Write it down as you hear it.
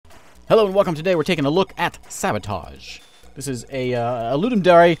Hello and welcome. Today we're taking a look at Sabotoge. This is a Ludum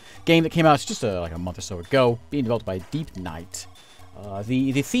Dare game that came out just like a month or so ago, being developed by Deep Night.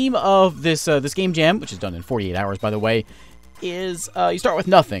 The theme of this game jam, which is done in 48 hours by the way, is you start with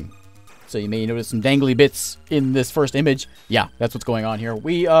nothing. So you may notice some dangly bits in this first image. Yeah, that's what's going on here.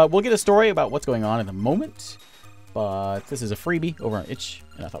 We'll get a story about what's going on in a moment, but this is a freebie over on Itch,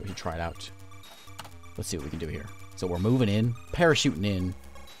 and I thought we should try it out. Let's see what we can do here. So we're moving in, parachuting in,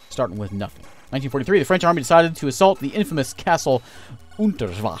 starting with nothing. 1943, the French army decided to assault the infamous castle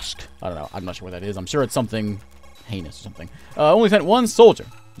Unterwacht. I don't know. I'm not sure what that is. I'm sure it's something heinous or something. Only sent one soldier,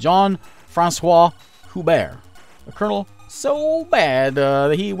 Jean-Francois Hubert, a colonel so bad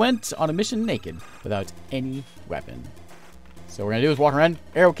that he went on a mission naked without any weapon. So what we're going to do is walk around,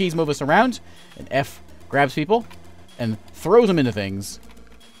 arrow keys move us around, and F grabs people and throws them into things.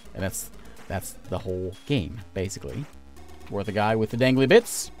 And that's the whole game, basically. We're the guy with the dangly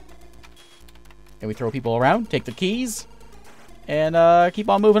bits. And we throw people around, take the keys, and keep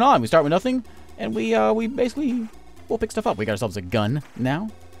on moving on. We start with nothing, and we basically we'll pick stuff up. We got ourselves a gun now,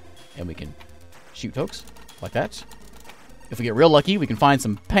 and we can shoot folks like that. If we get real lucky, we can find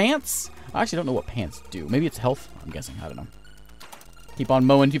some pants. I actually don't know what pants do. Maybe it's health, I'm guessing. I don't know. Keep on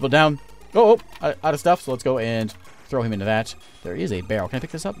mowing people down. Oh, out of stuff, so let's go and throw him into that. There is a barrel. Can I pick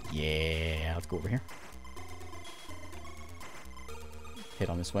this up? Yeah, let's go over here.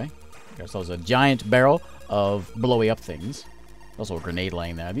 Hit on this way. Got ourselves a giant barrel of blowy up things. Also a grenade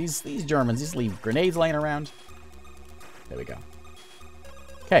laying there. These Germans just leave grenades laying around. There we go.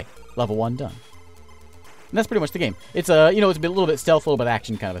 Okay, level 1 done. And that's pretty much the game. It's it's a little bit stealth, a little bit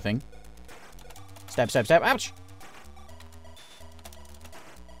action kind of a thing. Stab, stab, stab. Ouch!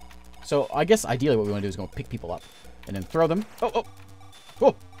 So I guess ideally what we want to do is go pick people up and then throw them. Oh!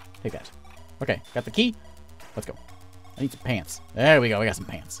 Take that. Okay, got the key. Let's go. I need some pants. There we go. We got some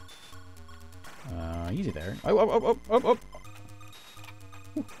pants. Easy there. Oh.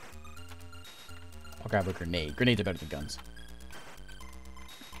 Whew. I'll grab a grenade. Grenades are better than guns.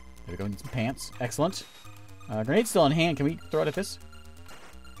 There we go. Need some pants. Excellent. Grenade's still in hand. Can we throw it at this?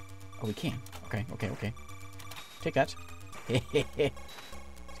 Oh, we can. Okay. Take that. This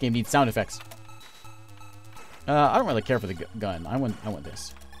game needs sound effects. I don't really care for the gun. I want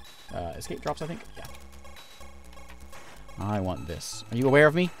this. Escape drops, I think? Yeah. I want this. Are you aware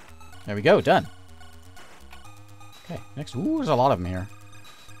of me? There we go. Done. Okay. Next. Ooh, there's a lot of them here.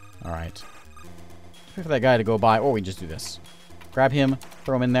 All right. Wait for that guy to go by. Or we can just do this. Grab him.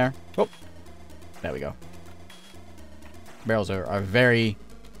 Throw him in there. Oh. There we go. Barrels are very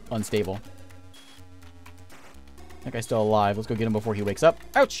unstable. That guy's still alive. Let's go get him before he wakes up.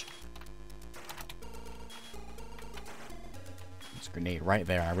 Ouch! There's a grenade right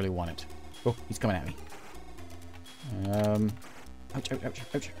there. I really want it. Oh, he's coming at me. Ouch. Should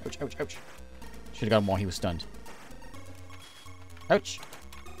have got him while he was stunned. Ouch.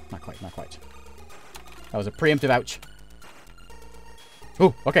 Not quite. That was a preemptive ouch.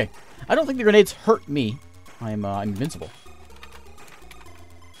 Oh, okay. I don't think the grenades hurt me. I'm invincible.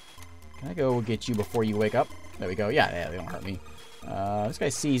 Can I go get you before you wake up? There we go. Yeah, they don't hurt me. This guy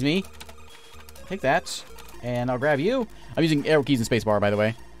sees me. Take that. And I'll grab you. I'm using arrow keys and spacebar, by the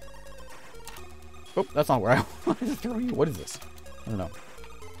way. Oh, that's not where I wanted to throw you. What is this? I don't know.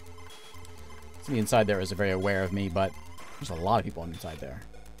 Somebody inside there is very aware of me, but there's a lot of people inside there.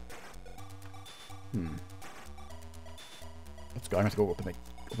 Let's go. I'm going to go open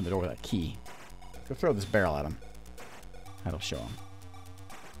the door with that key. Go throw this barrel at him. That'll show him.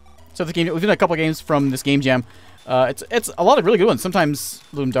 So the game, we've done a couple games from this game jam. It's a lot of really good ones. Sometimes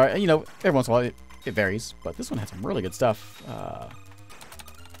Ludum Dare, every once in a while it varies, but this one has some really good stuff.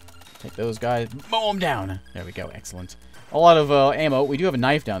 Take those guys, mow them down. There we go, excellent. A lot of ammo. We do have a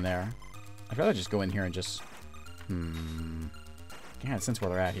knife down there. I'd rather just go in here and just, can't sense where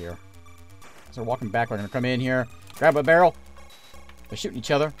they're at here. As they're walking back, we're gonna come in here, grab a barrel. They're shooting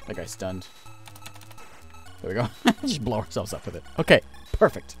each other. That guy's stunned. There we go. Just blow ourselves up with it. Okay,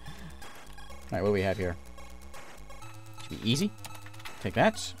 perfect. All right, what do we have here? Should be easy. Take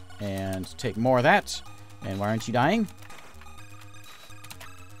that, and take more of that. And why aren't you dying?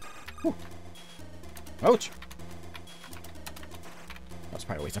 Whew. Ouch. That's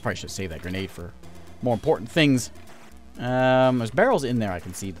probably a waste. I probably should save that grenade for more important things. There's barrels in there I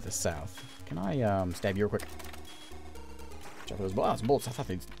can see to the south. Can I stab you real quick? Check those bolts. I thought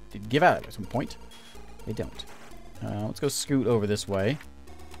they'd give out at some point. They don't. Let's go scoot over this way.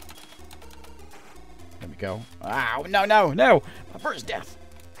 There we go. Ow, no. My first death.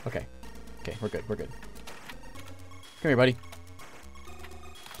 Okay, we're good. Come here, buddy.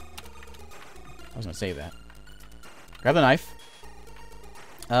 I was going to save that. Grab the knife.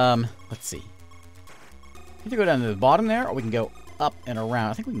 Let's see. We can go down to the bottom there, or we can go up and around.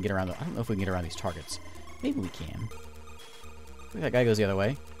 I think we can get around. I don't know if we can get around these targets. Maybe we can. That guy goes the other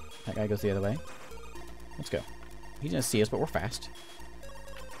way. That guy goes the other way. Let's go. He's gonna see us, but we're fast.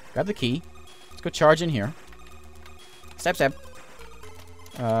 Grab the key. Let's go charge in here. Stab, stab.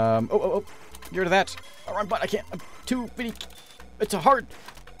 Oh. Get rid of that. Oh, wrong button. I can't. I'm too bitty. It's a hard.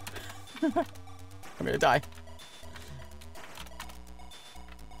 I'm gonna die.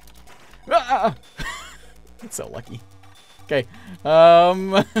 Ah! It's so lucky. Okay.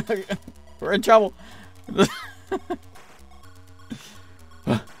 We're in trouble.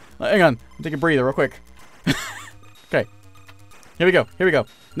 Hang on. I'm taking a breather real quick. Okay. Here we go. Here we go.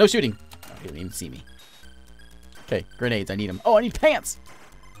 No shooting. Oh, he didn't even see me. Okay. Grenades. I need them. Oh, I need pants.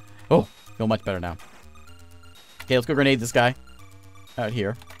 Oh, feel much better now. Okay, let's go grenade this guy. Out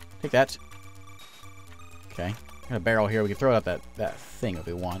here. Take that. Okay. Got a barrel here. We can throw out that thing if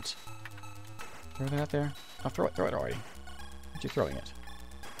we want. Throw that out there. I'll throw it already. Aren't you throwing it?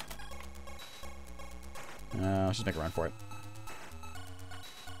 Let's just make a run for it.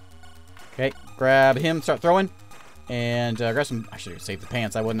 Okay, grab him, start throwing. And grab some... I should have saved the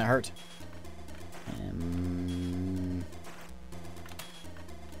pants. I wouldn't have hurt.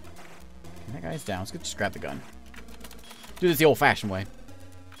 That guy's down. Let's just grab the gun. Do this the old-fashioned way.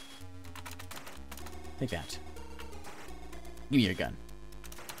 Take that. Give me your gun.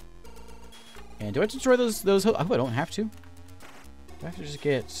 And do I have to destroy those? Oh, I don't have to. Do I have to just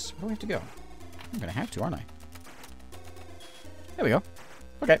get... Where do I have to go? I'm going to have to, aren't I? There we go.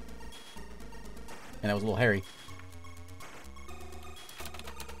 Okay. And that was a little hairy.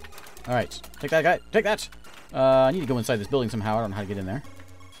 Alright. Take that guy. Take that! I need to go inside this building somehow. I don't know how to get in there.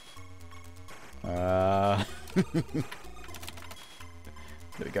 There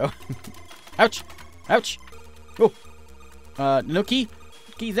we go. Ouch! Ouch! Oh! No key!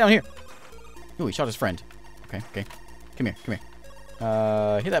 Key's down here! Ooh, he shot his friend. Okay, okay. Come here, come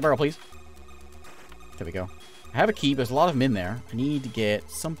here. Hit that barrel, please. There we go. I have a key, but there's a lot of them in there. I need to get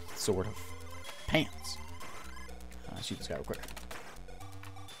some sort of pants. Shoot this guy real quick.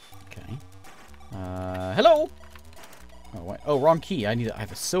 Okay. Hello! Oh, what? Oh, wrong key. I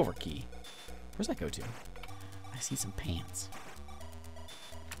have a silver key. Where's that go to? I see some pants.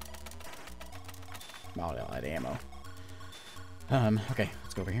 Oh, they'll add ammo. Okay,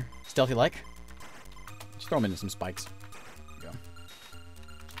 let's go over here. Stealthy like. Just throw them into some spikes. There we go.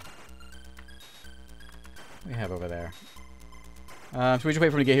 What do we have over there? Should we just wait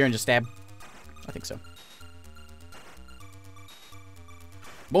for him to get here and just stab? I think so.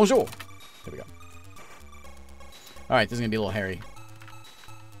 Bonjour! There we go. Alright, this is going to be a little hairy.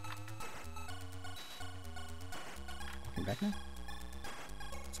 Walking back now?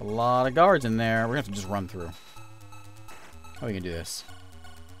 It's a lot of guards in there. We're going to have to just run through. How are we going to do this?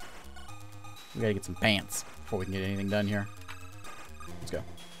 We got to get some pants before we can get anything done here. Let's go.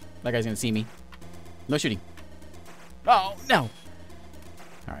 That guy's going to see me. No shooting. Oh, no!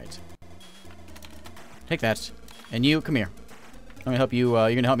 Alright. Take that. And you, come here. I'm going to help you. You're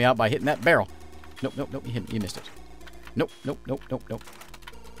going to help me out by hitting that barrel. Nope, nope, nope. You missed it. Nope, nope, nope, nope, nope.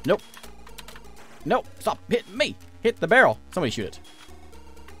 Nope. Nope. Stop hitting me. Hit the barrel. Somebody shoot it.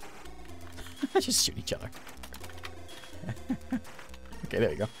 Just shoot each other. Okay,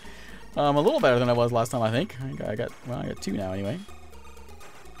 there you go. A little better than I was last time, I think. I got two now anyway.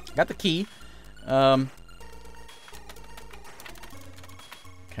 Got the key. Okay,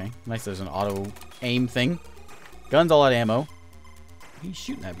 nice. There's an auto aim thing. Gun's all out of ammo. He's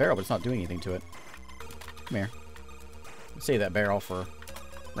shooting that barrel, but it's not doing anything to it. Come here. Let's save that barrel for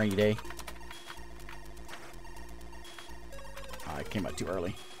rainy day. Oh, I came out too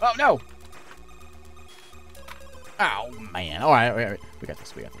early. Oh no! Oh man! All right. We got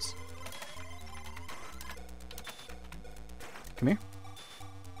this. We got this. Come here.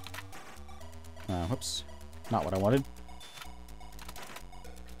 Whoops. Not what I wanted.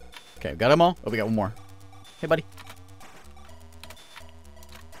 Okay, we got them all. Oh, we got one more. Hey, buddy.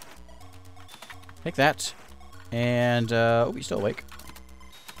 Take that. And, oh, you're still awake.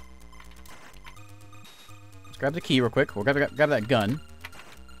 Let's grab the key real quick. We'll grab that gun.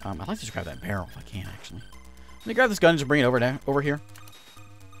 I'd like to just grab that barrel if I can, actually. Let me grab this gun and just bring it over here.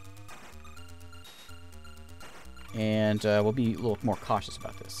 And, we'll be a little more cautious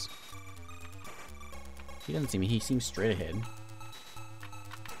about this. He doesn't see me. He seems straight ahead.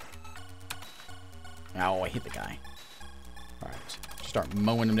 Ow, I hit the guy. Alright. Start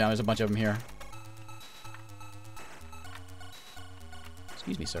mowing them down. There's a bunch of them here.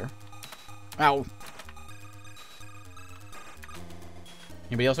 Excuse me, sir. Ow.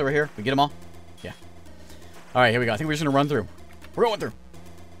 Anybody else over here? We get them all? Yeah. Alright, here we go. I think we're just going to run through. We're going through.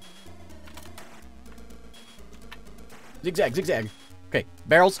 Zigzag, zigzag. Okay,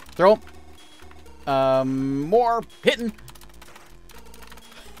 barrels. Throw them. More. Hitting.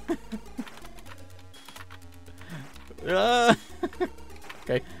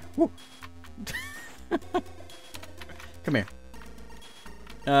 Okay. Woo. Come here.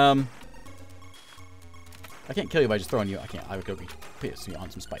 I can't kill you by just throwing you. I can't. I would go put you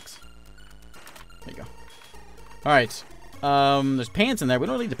on some spikes. There you go. Alright. There's pants in there. We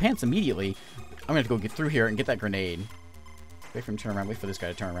don't need the pants immediately. I'm gonna have to go get through here and get that grenade. Wait for him to turn around. Wait for this guy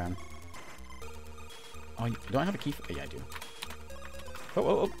to turn around. Oh, do I have a key for... Yeah, I do.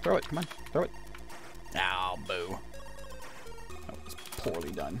 Oh, throw it. Come on. Throw it. Ow, boo. That was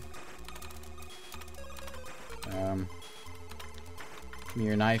poorly done. Give me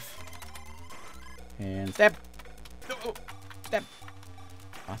your knife. And stab. Oh, stab.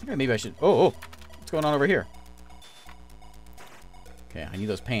 I think maybe I should... Oh. What's going on over here? Okay, I need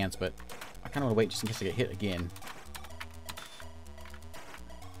those pants, but I kind of want to wait just in case I get hit again.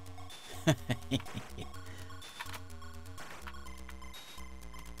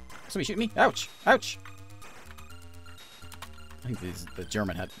 Somebody shoot me? Ouch! Ouch! I think the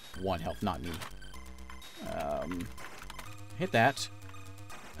German had 1 health, not me. Hit that.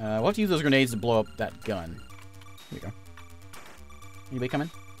 We'll have to use those grenades to blow up that gun. Here we go. Anybody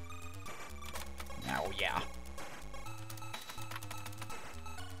coming? Oh, yeah.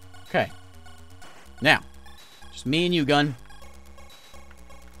 Okay. Now, just me and you, gun.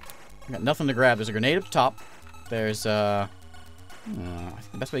 I got nothing to grab. There's a grenade up the top. There's, I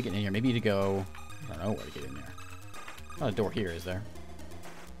think the best way to get in here, maybe to go... I don't know where to get in there. Not a door here, is there?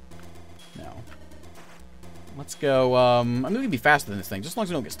 No. Let's go, I'm gonna be faster than this thing, just as long as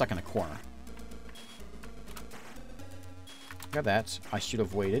we don't get stuck in a corner. Got that. I should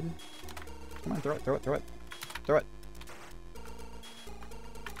have waited. Come on, throw it, throw it, throw it. Throw it.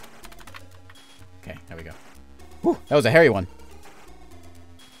 Okay, there we go. Whew, that was a hairy one.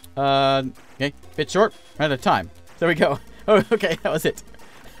 Okay, bit short, ran out of time. There we go. Oh, okay, that was it.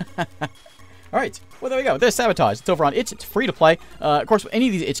 Alright, well, there we go. There's Sabotage. It's over on Itch. It's free to play. Of course, with any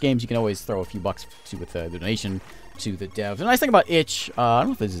of these Itch games, you can always throw a few bucks with the donation to the devs. The nice thing about Itch, I don't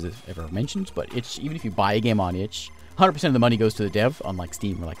know if this is ever mentioned, but Itch, even if you buy a game on Itch, 100% of the money goes to the dev, unlike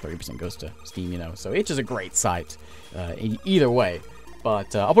Steam, where like 30% goes to Steam, you know. So Itch is a great site either way.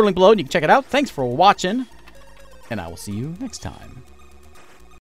 But I'll put a link below and you can check it out. Thanks for watching, and I will see you next time.